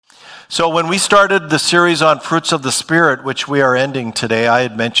So when we started the series on fruits of the Spirit, which we are ending today, I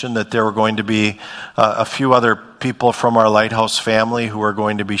had mentioned that there were going to be a few other people from our Lighthouse family who are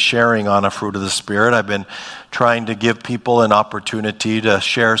going to be sharing on a fruit of the Spirit. I've been trying to give people an opportunity to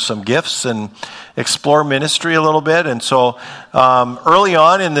share some gifts and explore ministry a little bit. And so early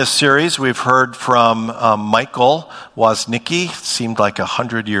on in this series, we've heard from Michael Woznicki. Seemed like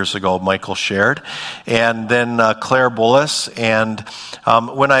 100 years ago Michael shared. And then Claire Bullis. And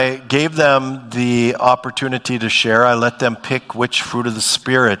when I gave them the opportunity to share, I let them pick which fruit of the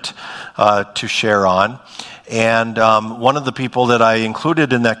Spirit to share on. And one of the people that I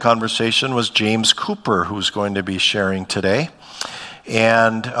included in that conversation was James Cooper, who's going to be sharing today.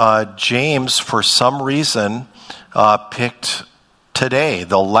 And James, for some reason, picked today,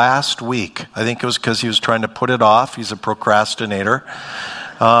 the last week. I think it was because he was trying to put it off. He's a procrastinator.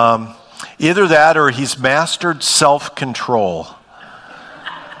 Either that or he's mastered self-control,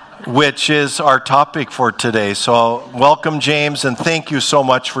 which is our topic for today. So welcome, James, and thank you so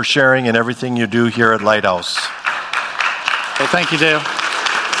much for sharing and everything you do here at Lighthouse. Well, thank you, Dale.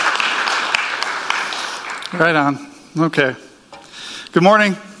 Right on. Okay. Good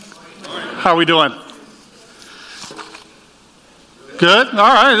morning. How are we doing? Good? All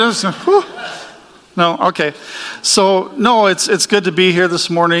right. No, okay. So, no, it's good to be here this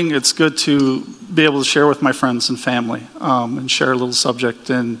morning. It's good to be able to share with my friends and family and share a little subject.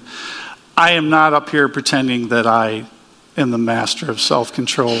 And I am not up here pretending that I am the master of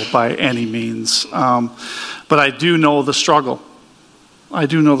self-control by any means. But I do know the struggle.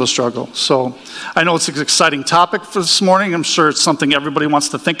 So I know it's an exciting topic for this morning. I'm sure it's something everybody wants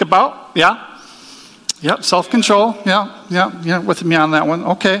to think about. Yeah? Yep, self-control. Yeah, with me on that one.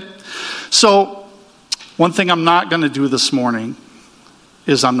 Okay. So one thing I'm not going to do this morning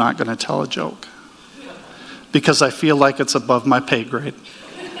is I'm not going to tell a joke because I feel like it's above my pay grade.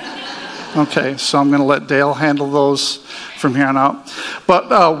 Okay, so I'm going to let Dale handle those from here on out. But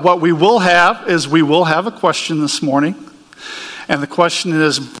what we will have is we will have a question this morning. And the question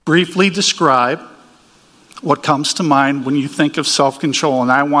is, briefly describe what comes to mind when you think of self-control.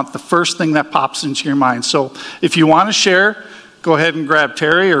 And I want the first thing that pops into your mind. So if you want to share, go ahead and grab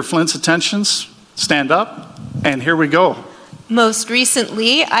Terry or Flint's attentions. Stand up, and here we go. Most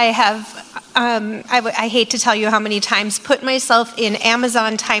recently, I have, I hate to tell you how many times, put myself in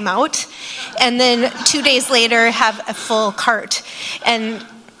Amazon timeout, and then 2 days later have a full cart. And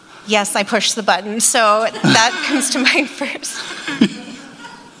yes, I pushed the button, so that comes to mind first.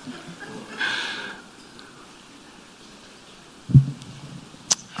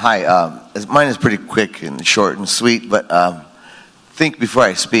 Hi, mine is pretty quick and short and sweet, but think before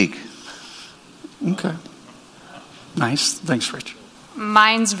I speak. Okay. Nice. Thanks, Rich.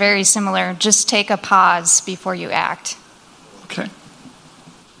 Mine's very similar. Just take a pause before you act. Okay.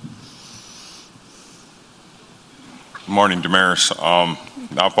 Good morning, Damaris. Now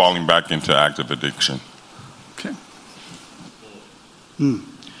falling back into active addiction. Okay.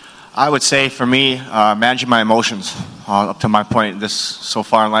 I would say for me, managing my emotions. Up to my point, this so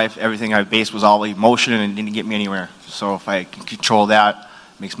far in life, everything I based was all emotion and it didn't get me anywhere. So if I can control that,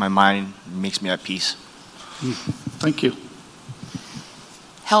 makes my mind, makes me at peace. Thank you.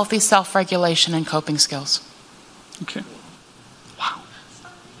 Healthy self-regulation and coping skills. Okay. Wow.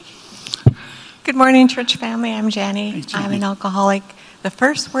 Good morning, church family. I'm Janny. Hey, Janny. I'm an alcoholic. The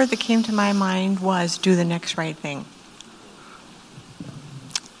first word that came to my mind was do the next right thing.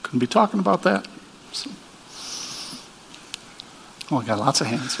 Couldn't be talking about that. So. Oh, I got lots of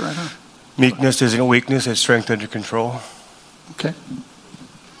hands right on. Meekness isn't weakness, it's strength under control. Okay.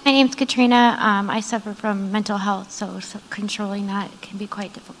 My name's Katrina. I suffer from mental health, so controlling that can be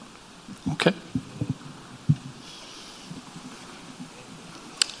quite difficult. Okay.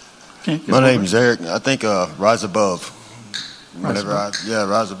 My name's Eric. I think rise above.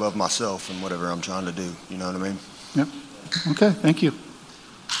 Rise above myself and whatever I'm trying to do. You know what I mean? Yep. Okay, thank you.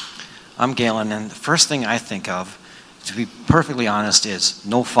 I'm Galen, and the first thing I think of, to be perfectly honest, is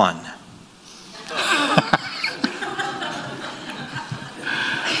no fun.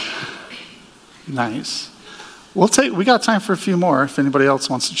 Nice. We got time for a few more if anybody else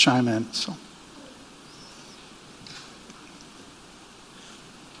wants to chime in. So.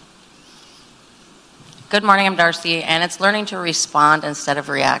 Good morning, I'm Darcy, and it's learning to respond instead of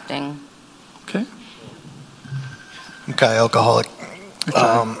reacting. Okay. Okay, alcoholic.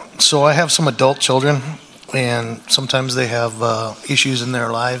 So I have some adult children, and sometimes they have issues in their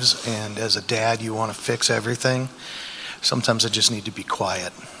lives, and as a dad, you want to fix everything. Sometimes I just need to be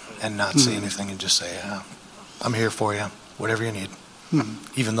quiet and not say anything and just say, I'm here for you, whatever you need.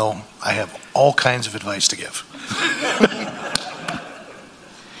 Even though I have all kinds of advice to give.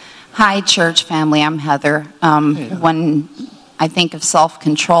 Hi, church family. I'm Heather. When I think of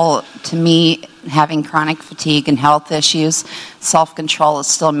self-control, to me, having chronic fatigue and health issues, self-control is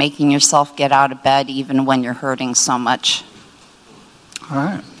still making yourself get out of bed even when you're hurting so much. All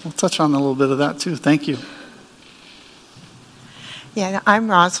right. We'll touch on a little bit of that too. Thank you. Yeah, I'm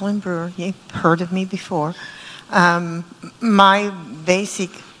Rosalind Brewer. You've heard of me before. My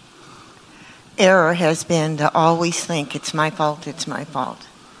basic error has been to always think it's my fault,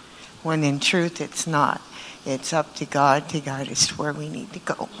 when in truth it's not. It's up to God to guide us to where we need to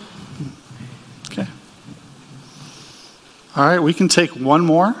go. Okay. All right, we can take one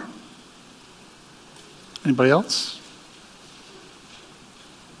more. Anybody else?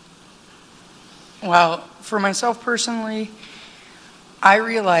 Well, for myself personally, I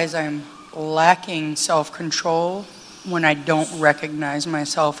realize I'm lacking self-control when I don't recognize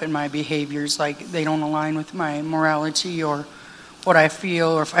myself and my behaviors, like they don't align with my morality or what I feel,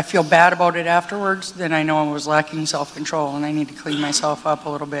 or if I feel bad about it afterwards, then I know I was lacking self-control and I need to clean myself up a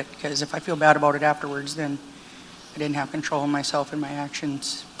little bit, because if I feel bad about it afterwards, then I didn't have control of myself and my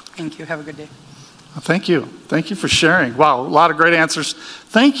actions. Thank you. Have a good day. Thank you. Thank you for sharing. Wow, a lot of great answers.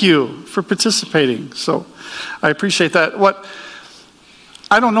 Thank you for participating. So I appreciate that.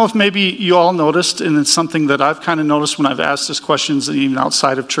 I don't know if maybe you all noticed, and it's something that I've kind of noticed when I've asked this questions even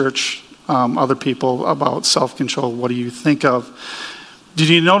outside of church, other people about self-control. What do you think of? Did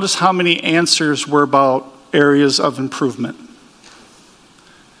you notice how many answers were about areas of improvement?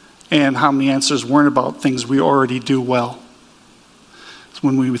 And how many answers weren't about things we already do well? So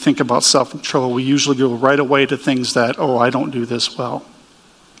when we think about self-control, we usually go right away to things that, I don't do this well.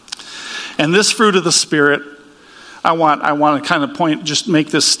 And this fruit of the Spirit, I want to kind of just make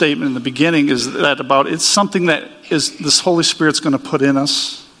this statement in the beginning, is that it's something that is this Holy Spirit's going to put in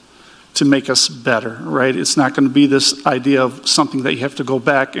us to make us better, right? It's not going to be this idea of something that you have to go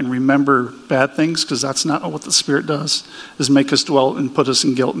back and remember bad things, because that's not what the Spirit does, is make us dwell and put us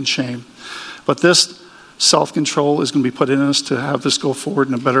in guilt and shame. But this self-control is going to be put in us to have us go forward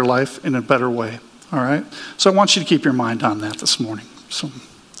in a better life in a better way, all right? So I want you to keep your mind on that this morning.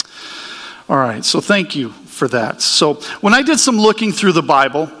 All right, so thank you for that. So when I did some looking through the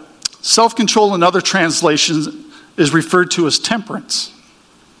Bible, self-control in other translations is referred to as temperance.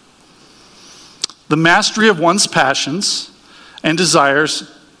 The mastery of one's passions and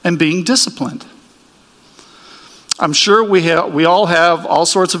desires and being disciplined. I'm sure we all have all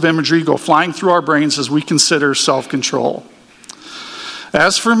sorts of imagery go flying through our brains as we consider self-control.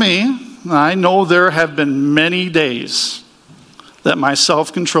 As for me, I know there have been many days that my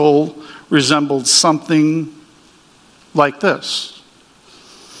self-control resembled something like this.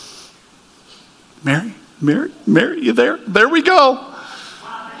 Mary, you there? There we go.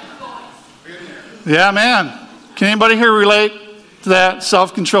 Yeah, man. Can anybody here relate to that?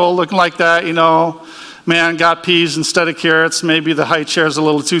 Self-control looking like that, Man, got peas instead of carrots. Maybe the high chair's a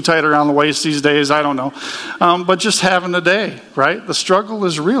little too tight around the waist these days. I don't know. But just having a day, right? The struggle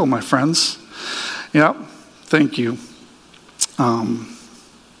is real, my friends. Yep. Thank you. I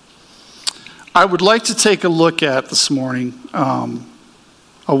would like to take a look at this morning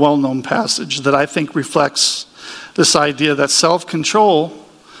a well-known passage that I think reflects this idea that self-control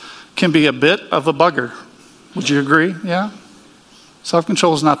can be a bit of a bugger. Would you agree? Yeah?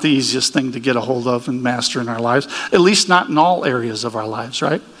 Self-control is not the easiest thing to get a hold of and master in our lives, at least not in all areas of our lives,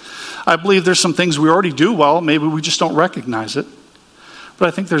 right? I believe there's some things we already do well, maybe we just don't recognize it. But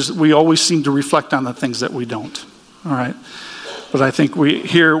I think we always seem to reflect on the things that we don't, all right? But I think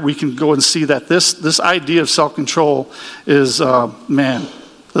we can go and see that this idea of self-control is,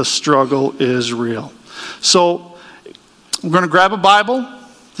 the struggle is real. So we're going to grab a Bible.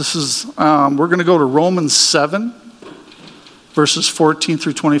 We're going to go to Romans 7, verses 14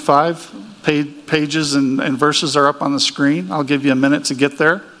 through 25. Pages and verses are up on the screen. I'll give you a minute to get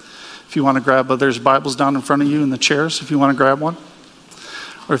there. If you want to grab, there's Bibles down in front of you in the chairs if you want to grab one.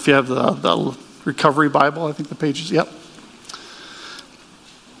 Or if you have the Recovery Bible, I think the pages, yep.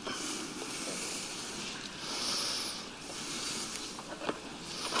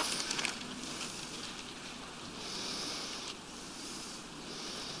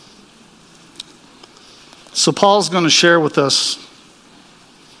 So Paul's going to share with us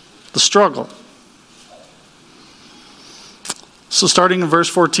the struggle. So starting in verse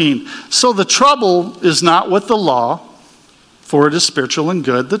 14. So the trouble is not with the law, for it is spiritual and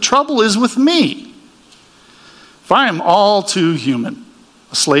good. The trouble is with me. For I am all too human,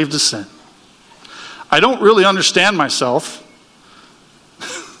 a slave to sin. I don't really understand myself.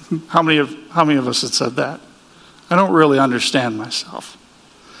 How many of us had said that? I don't really understand myself.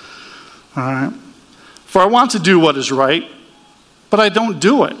 All right. For I want to do what is right, but I don't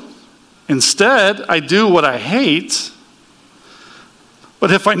do it. Instead, I do what I hate.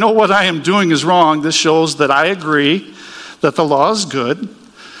 But if I know what I am doing is wrong, this shows that I agree that the law is good.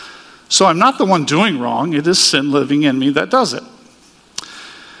 So I'm not the one doing wrong. It is sin living in me that does it.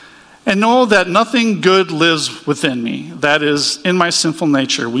 And know that nothing good lives within me. That is, in my sinful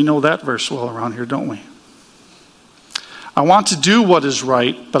nature. We know that verse well around here, don't we? I want to do what is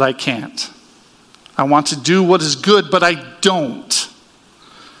right, but I can't. I want to do what is good, but I don't.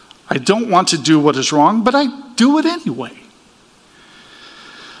 I don't want to do what is wrong, but I do it anyway.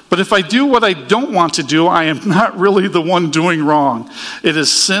 But if I do what I don't want to do, I am not really the one doing wrong. It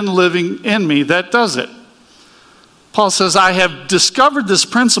is sin living in me that does it. Paul says, I have discovered this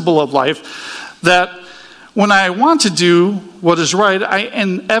principle of life that when I want to do what is right, I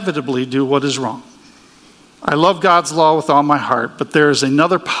inevitably do what is wrong. I love God's law with all my heart, but there is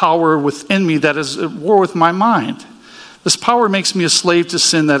another power within me that is at war with my mind. This power makes me a slave to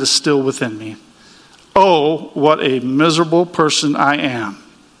sin that is still within me. Oh, what a miserable person I am.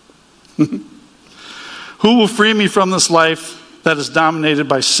 Who will free me from this life that is dominated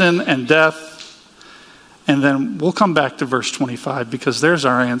by sin and death? And then we'll come back to verse 25 because there's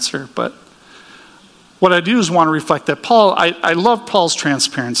our answer. But what I do is want to reflect that Paul, I love Paul's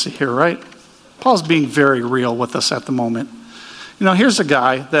transparency here, right? Paul's being very real with us at the moment. You know, here's a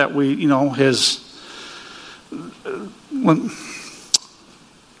guy that we, you know,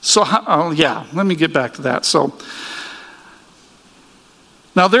 let me get back to that. So,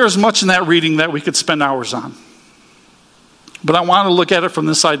 now there's much in that reading that we could spend hours on. But I want to look at it from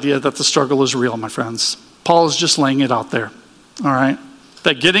this idea that the struggle is real, my friends. Paul is just laying it out there, all right?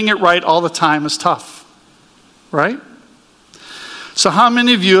 That getting it right all the time is tough, right? So how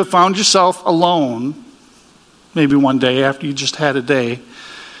many of you have found yourself alone, maybe one day after you just had a day,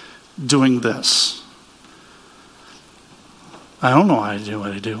 doing this? I don't know how to do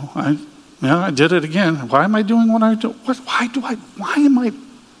what I do. I did it again. Why am I doing what I do? Why do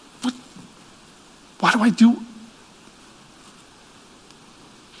I do?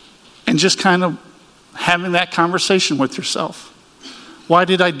 And just kind of having that conversation with yourself. Why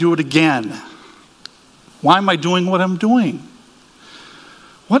did I do it again? Why am I doing what I'm doing?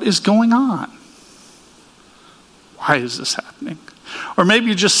 What is going on? Why is this happening? Or maybe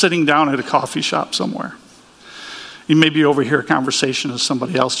you're just sitting down at a coffee shop somewhere. You maybe overhear a conversation with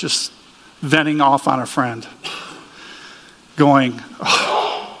somebody else just venting off on a friend. Going,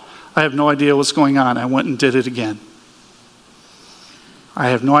 oh, I have no idea what's going on. I went and did it again. I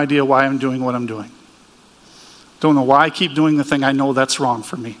have no idea why I'm doing what I'm doing. Don't know why I keep doing the thing I know that's wrong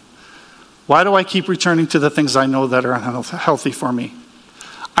for me. Why do I keep returning to the things I know that are unhealthy for me?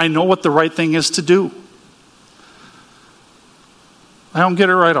 I know what the right thing is to do. I don't get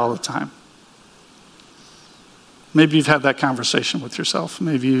it right all the time. Maybe you've had that conversation with yourself.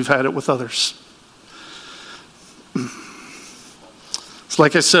 Maybe you've had it with others. It's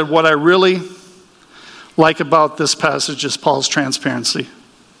like I said, what I really like about this passage is Paul's transparency.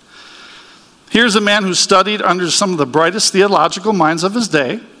 Here's a man who studied under some of the brightest theological minds of his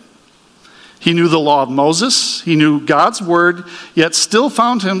day. He knew the law of Moses. He knew God's word, yet still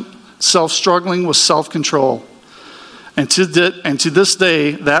found himself struggling with self-control. And to this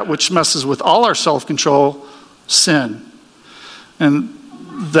day, that which messes with all our self-control, sin. And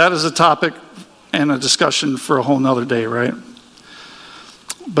that is a topic and a discussion for a whole nother day, right?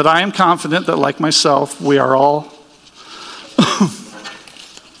 But I am confident that, like myself, we are all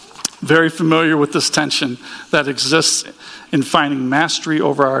very familiar with this tension that exists in finding mastery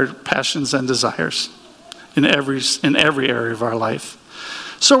over our passions and desires in every area of our life.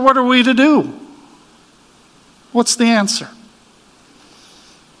 So what are we to do? What's the answer?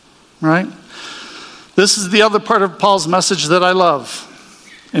 Right? This is the other part of Paul's message that I love.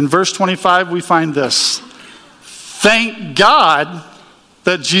 In verse 25, we find this. Thank God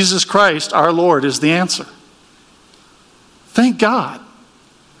that Jesus Christ, our Lord, is the answer. Thank God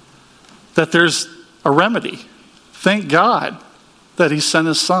that there's a remedy. Thank God that he sent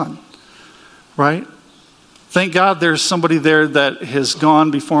his son, right? Thank God there's somebody there that has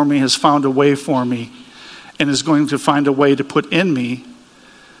gone before me, has found a way for me, and is going to find a way to put in me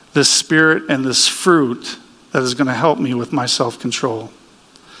this spirit and this fruit that is going to help me with my self-control.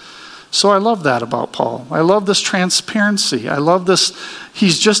 So I love that about Paul. I love this transparency. I love this.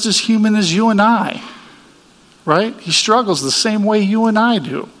 He's just as human as you and I, right? He struggles the same way you and I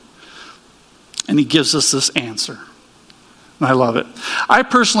do. And he gives us this answer. And I love it. I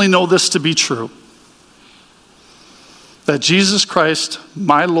personally know this to be true. That Jesus Christ,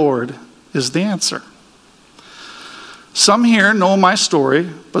 my Lord, is the answer. Some here know my story,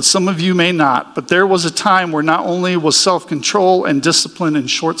 but some of you may not. But there was a time where not only was self-control and discipline in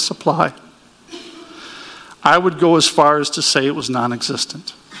short supply, I would go as far as to say it was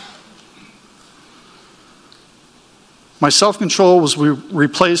non-existent. My self-control was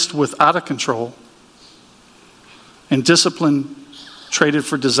replaced with out of control, and discipline traded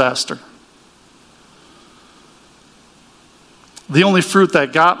for disaster. The only fruit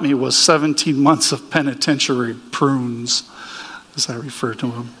that got me was 17 months of penitentiary prunes, as I refer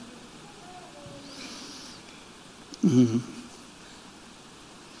to them.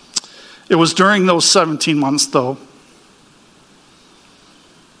 It was during those 17 months, though,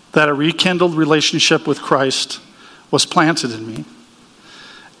 that a rekindled relationship with Christ was planted in me,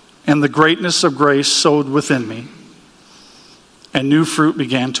 and the greatness of grace sowed within me, and new fruit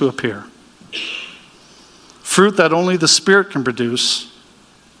began to appear. Fruit that only the Spirit can produce.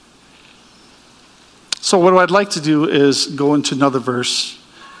 So what I'd like to do is go into another verse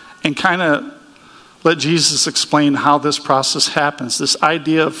and kind of let Jesus explain how this process happens. This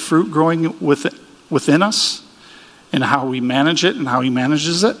idea of fruit growing within us and how we manage it and how he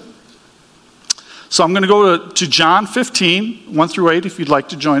manages it. So I'm going to go to John 15, 1 through 8, if you'd like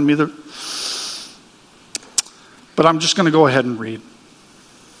to join me there. But I'm just going to go ahead and read.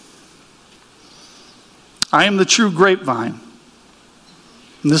 I am the true grapevine.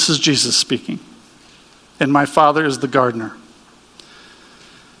 And this is Jesus speaking. And my Father is the gardener.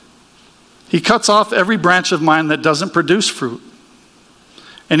 He cuts off every branch of mine that doesn't produce fruit.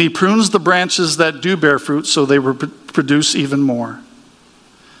 And he prunes the branches that do bear fruit so they will produce even more.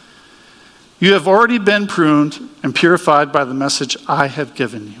 You have already been pruned and purified by the message I have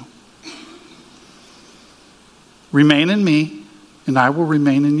given you. Remain in me, and I will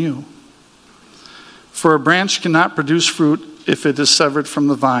remain in you. For a branch cannot produce fruit if it is severed from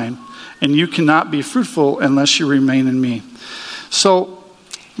the vine, and you cannot be fruitful unless you remain in me. So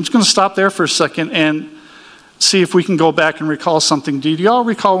I'm just going to stop there for a second and see if we can go back and recall something. Do you all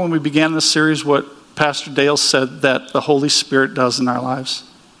recall when we began this series what Pastor Dale said that the Holy Spirit does in our lives?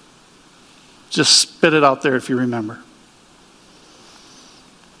 Just spit it out there if you remember.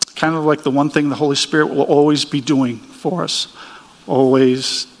 Kind of like the one thing the Holy Spirit will always be doing for us.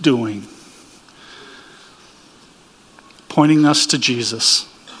 Always doing. Pointing us to Jesus.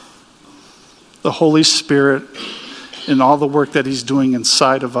 The Holy Spirit and all the work that he's doing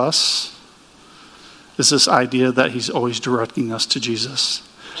inside of us is this idea that he's always directing us to Jesus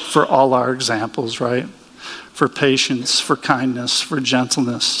for all our examples, right? For patience, for kindness, for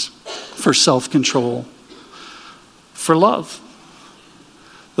gentleness, for self-control, for love.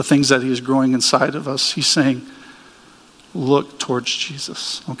 The things that he is growing inside of us, he's saying, look towards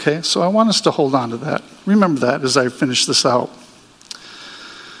Jesus. Okay, so I want us to hold on to that. Remember that as I finish this out.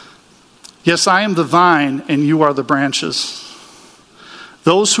 Yes, I am the vine and you are the branches.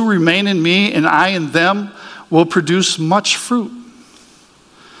 Those who remain in me and I in them will produce much fruit.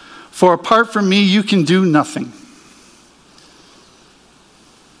 For apart from me, you can do nothing.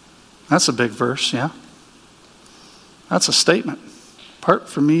 That's a big verse, yeah? That's a statement. Apart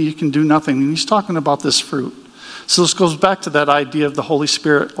from me, you can do nothing. And he's talking about this fruit. So this goes back to that idea of the Holy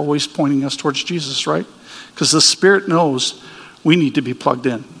Spirit always pointing us towards Jesus, right? Because the Spirit knows we need to be plugged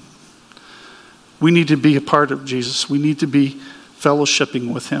in. We need to be a part of Jesus. We need to be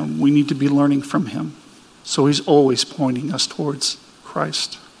fellowshipping with him. We need to be learning from him. So he's always pointing us towards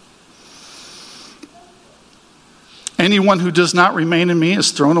Christ. Anyone who does not remain in me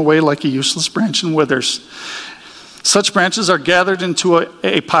is thrown away like a useless branch and withers. Such branches are gathered into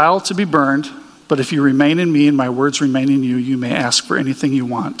a pile to be burned. But if you remain in me and my words remain in you, you may ask for anything you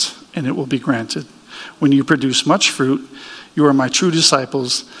want, and it will be granted. When you produce much fruit, you are my true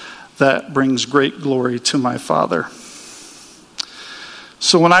disciples. That brings great glory to my Father.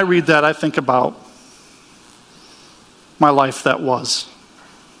 So when I read that, I think about my life that was.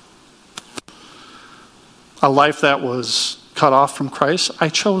 A life that was cut off from Christ. I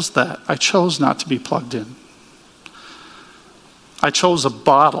chose that. I chose not to be plugged in. I chose a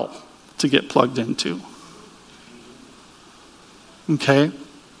bottle to get plugged into. Okay?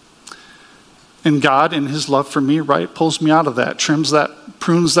 And God, in his love for me, right, pulls me out of that,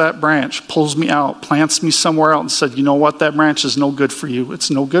 prunes that branch, pulls me out, plants me somewhere else and said, you know what, that branch is no good for you. It's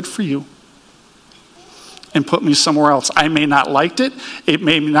no good for you. And put me somewhere else. I may not liked it. It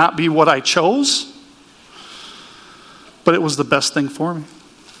may not be what I chose. But it was the best thing for me.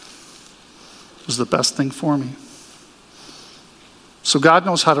 It was the best thing for me. So God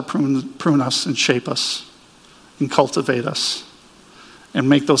knows how to prune us and shape us and cultivate us and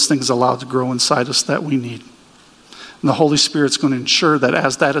make those things allowed to grow inside us that we need. And the Holy Spirit's going to ensure that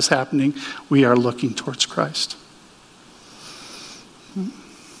as that is happening, we are looking towards Christ.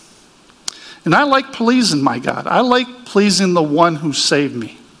 And I like pleasing my God. I like pleasing the one who saved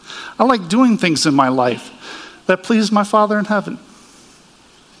me. I like doing things in my life that please my Father in heaven.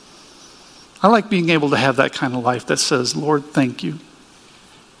 I like being able to have that kind of life that says, Lord, thank you.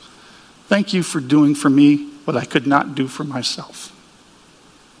 Thank you for doing for me what I could not do for myself.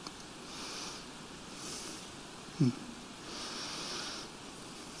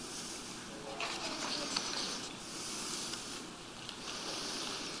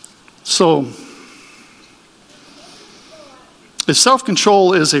 So, if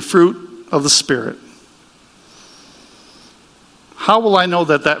self-control is a fruit of the Spirit, how will I know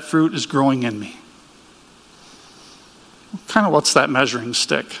that that fruit is growing in me? Kind of what's that measuring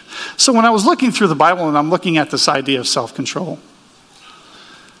stick? So when I was looking through the Bible and I'm looking at this idea of self-control,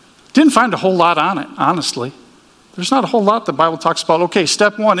 didn't find a whole lot on it, honestly. There's not a whole lot the Bible talks about. Okay,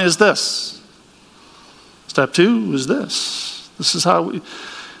 step 1 is this. Step 2 is this. This is how we...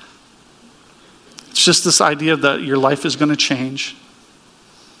 It's just this idea that your life is going to change.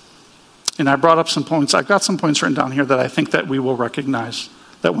 And I brought up some points. I've got some points written down here that I think that we will recognize.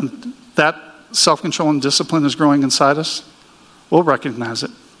 That when that self-control and discipline is growing inside us, we'll recognize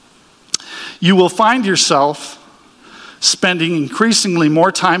it. You will find yourself spending increasingly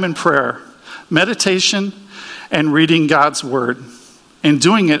more time in prayer, meditation, and reading God's Word, and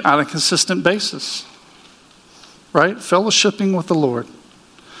doing it on a consistent basis. Right? Fellowshipping with the Lord.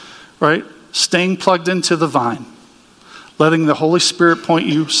 Right? Staying plugged into the vine. Letting the Holy Spirit point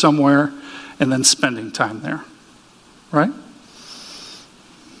you somewhere, and then spending time there. Right?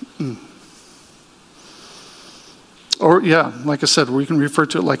 Or, yeah, like I said, we can refer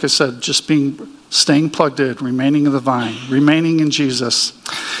to it, like I said, just staying plugged in, remaining in the vine, remaining in Jesus.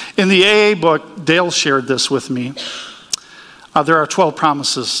 In the AA book, Dale shared this with me. There are 12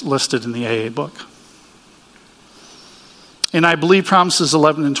 promises listed in the AA book. And I believe promises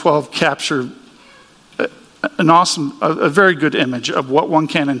 11 and 12 capture a very good image of what one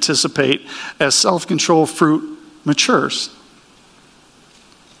can anticipate as self-control fruit matures.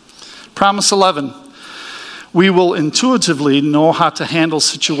 Promise 11, we will intuitively know how to handle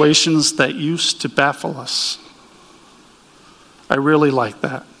situations that used to baffle us. I really like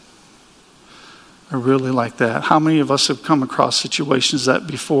that. I really like that. How many of us have come across situations that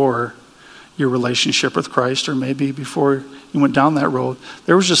before your relationship with Christ, or maybe before you went down that road,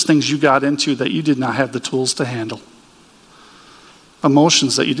 there was just things you got into that you did not have the tools to handle.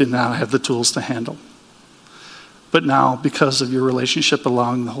 Emotions that you did not have the tools to handle. But now, because of your relationship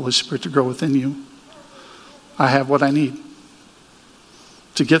allowing the Holy Spirit to grow within you, I have what I need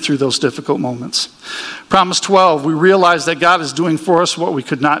to get through those difficult moments. Promise 12, we realize that God is doing for us what we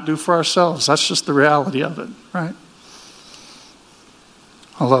could not do for ourselves. That's just the reality of it, right?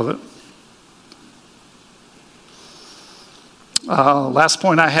 I love it. Last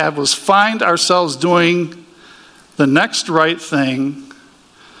point I had was find ourselves doing the next right thing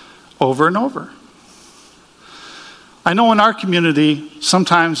over and over. I know in our community,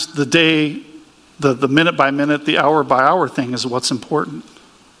 sometimes the day, the minute by minute, the hour by hour thing is what's important.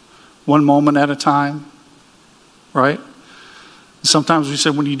 One moment at a time, right? Sometimes we say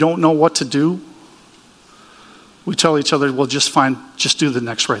when you don't know what to do, we tell each other, well, just do the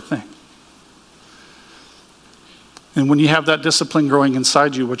next right thing. And when you have that discipline growing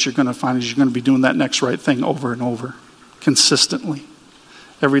inside you, what you're going to find is you're going to be doing that next right thing over and over, consistently,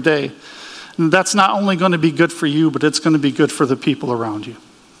 every day. And that's not only going to be good for you, but it's going to be good for the people around you.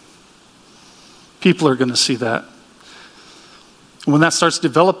 People are going to see that. When that starts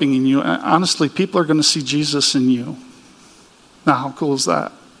developing in you, honestly, people are going to see Jesus in you. Now, how cool is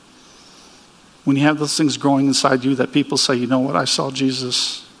that? When you have those things growing inside you that people say, you know what, I saw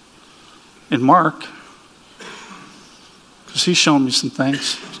Jesus in Mark, because he's shown me some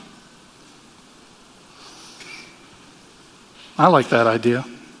things. I like that idea.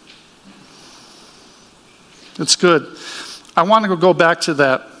 It's good. I want to go back to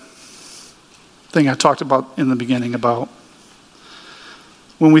that thing I talked about in the beginning about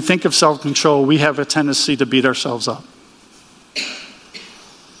when we think of self-control, we have a tendency to beat ourselves up.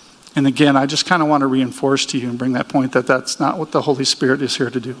 And again, I just kind of want to reinforce to you and bring that point that that's not what the Holy Spirit is here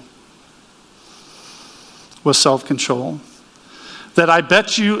to do with self-control. That I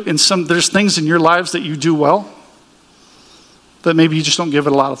bet you there's things in your lives that you do well that maybe you just don't give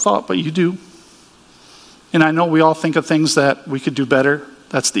it a lot of thought, but you do. And I know we all think of things that we could do better.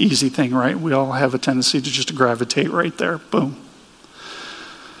 That's the easy thing, right? We all have a tendency to just gravitate right there. Boom.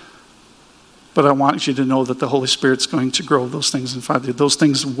 But I want you to know that the Holy Spirit's going to grow those things inside you. Those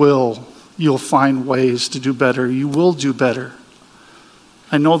things you'll find ways to do better. You will do better.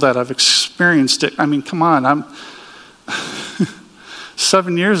 I know that. I've experienced it. I mean, come on.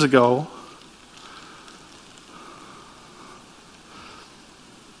 7 years ago,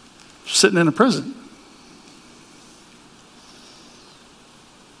 sitting in a prison.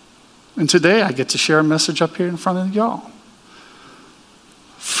 And today I get to share a message up here in front of y'all.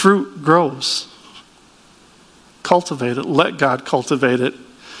 Fruit grows. Cultivate it. Let God cultivate it.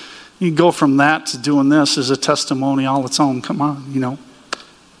 You can go from that to doing this as a testimony all its own. Come on, you know.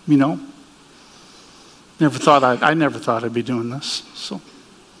 I never thought I'd be doing this. So,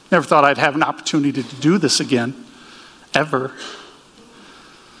 never thought I'd have an opportunity to do this again, ever.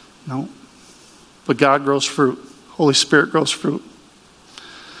 No. But God grows fruit. Holy Spirit grows fruit.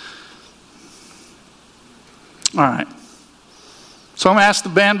 All right. So I'm going to ask the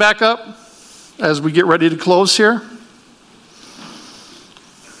band back up as we get ready to close here.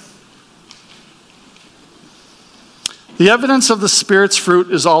 The evidence of the Spirit's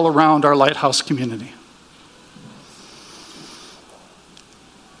fruit is all around our Lighthouse community.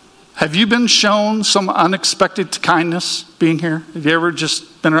 Have you been shown some unexpected kindness being here? Have you ever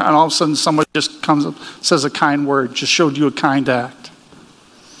just been around and all of a sudden somebody just comes up, says a kind word, just showed you a kind act?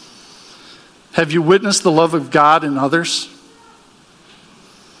 Have you witnessed the love of God in others?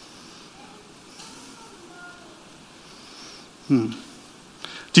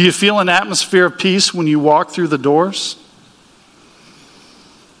 Do you feel an atmosphere of peace when you walk through the doors?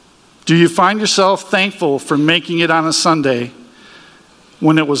 Do you find yourself thankful for making it on a Sunday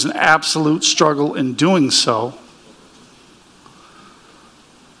when it was an absolute struggle in doing so?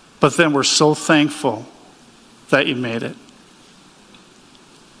 But then we're so thankful that you made it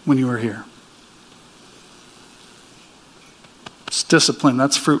when you were here. It's discipline.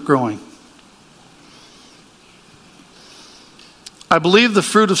 That's fruit growing. I believe the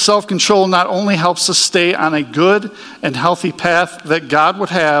fruit of self-control not only helps us stay on a good and healthy path that God would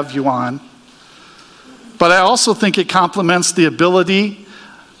have you on, but I also think it complements the ability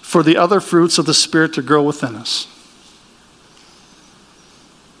for the other fruits of the Spirit to grow within us.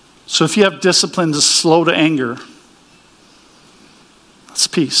 So if you have discipline to slow to anger, that's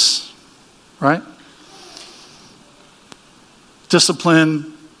peace, right?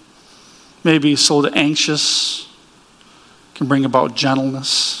 Discipline, maybe slow to anxious, can bring about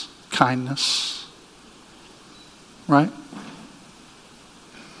gentleness, kindness, right?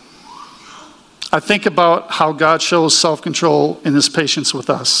 I think about how God shows self-control in his patience with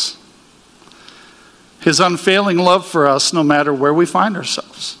us. His unfailing love for us no matter where we find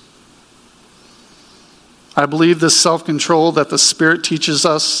ourselves. I believe this self-control that the Spirit teaches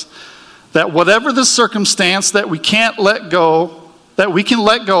us, that whatever the circumstance that we can't let go, that we can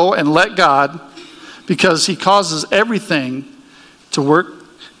let go and let God, because he causes everything to work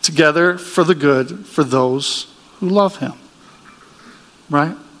together for the good for those who love him.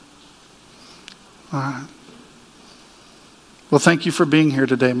 Right? All right. Well, thank you for being here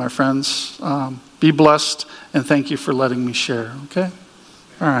today, my friends. Be blessed, and thank you for letting me share, okay?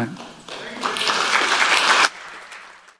 All right.